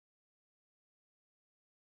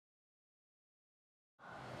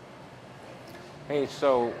Hey,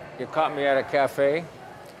 so you caught me at a cafe,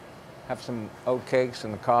 have some oatcakes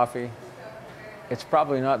and the coffee. It's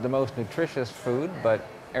probably not the most nutritious food, but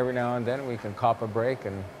every now and then we can cop a break,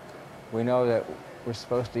 and we know that we're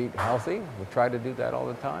supposed to eat healthy. We try to do that all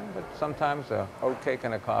the time, but sometimes a oatcake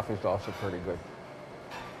and a coffee is also pretty good.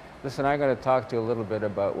 Listen, I'm going to talk to you a little bit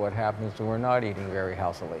about what happens when we're not eating very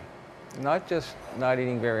healthily. Not just not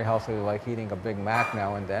eating very healthily like eating a Big Mac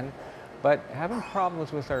now and then, but having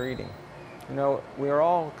problems with our eating. You know, we are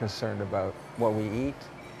all concerned about what we eat,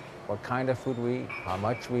 what kind of food we eat, how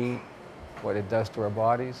much we eat, what it does to our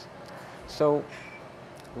bodies. So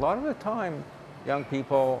a lot of the time, young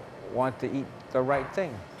people want to eat the right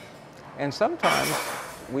thing. And sometimes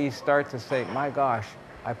we start to say, my gosh,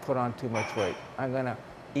 I put on too much weight. I'm going to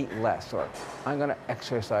eat less, or I'm going to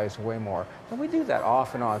exercise way more. And we do that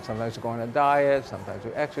off and on. Sometimes we go on a diet, sometimes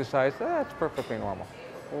we exercise. That's perfectly normal.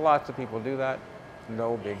 Lots of people do that.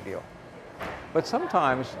 No big deal. But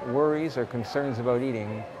sometimes worries or concerns about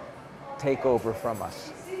eating take over from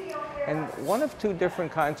us. And one of two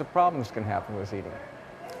different kinds of problems can happen with eating.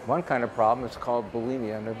 One kind of problem is called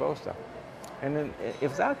bulimia nervosa. And then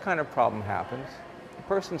if that kind of problem happens, the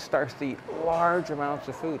person starts to eat large amounts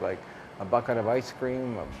of food, like a bucket of ice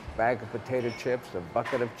cream, a bag of potato chips, a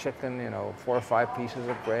bucket of chicken, 4 or 5 pieces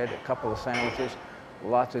of bread, a couple of sandwiches,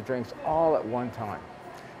 lots of drinks, all at one time.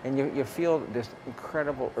 And you feel this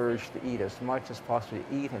incredible urge to eat as much as possible.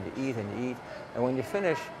 You eat and you eat and you eat. And when you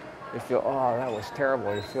finish, you feel, oh, that was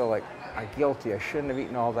terrible. You feel like, I'm guilty. I shouldn't have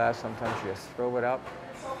eaten all that. Sometimes you just throw it out.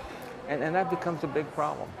 And that becomes a big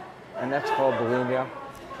problem. And that's called bulimia.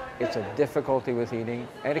 It's a difficulty with eating,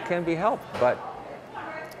 and it can be helped, but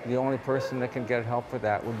the only person that can get help for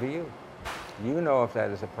that would be you. You know if that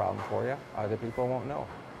is a problem for you. Other people won't know.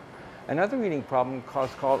 Another eating problem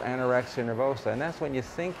is called anorexia nervosa, and that's when you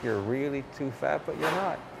think you're really too fat, but you're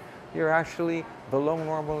not. You're actually below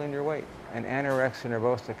normal in your weight. And anorexia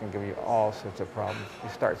nervosa can give you all sorts of problems. You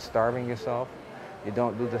start starving yourself. You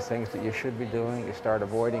don't do the things that you should be doing. You start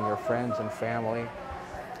avoiding your friends and family.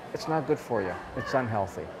 It's not good for you. It's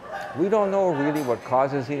unhealthy. We don't know really what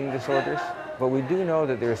causes eating disorders, but we do know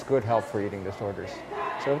that there's good help for eating disorders.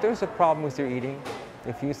 So if there's a problem with your eating,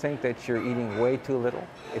 if you think that you're eating way too little,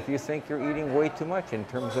 if you think you're eating way too much in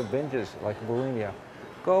terms of binges like bulimia,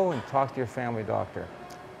 go and talk to your family doctor.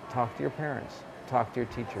 Talk to your parents. Talk to your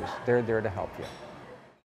teachers. They're there to help you.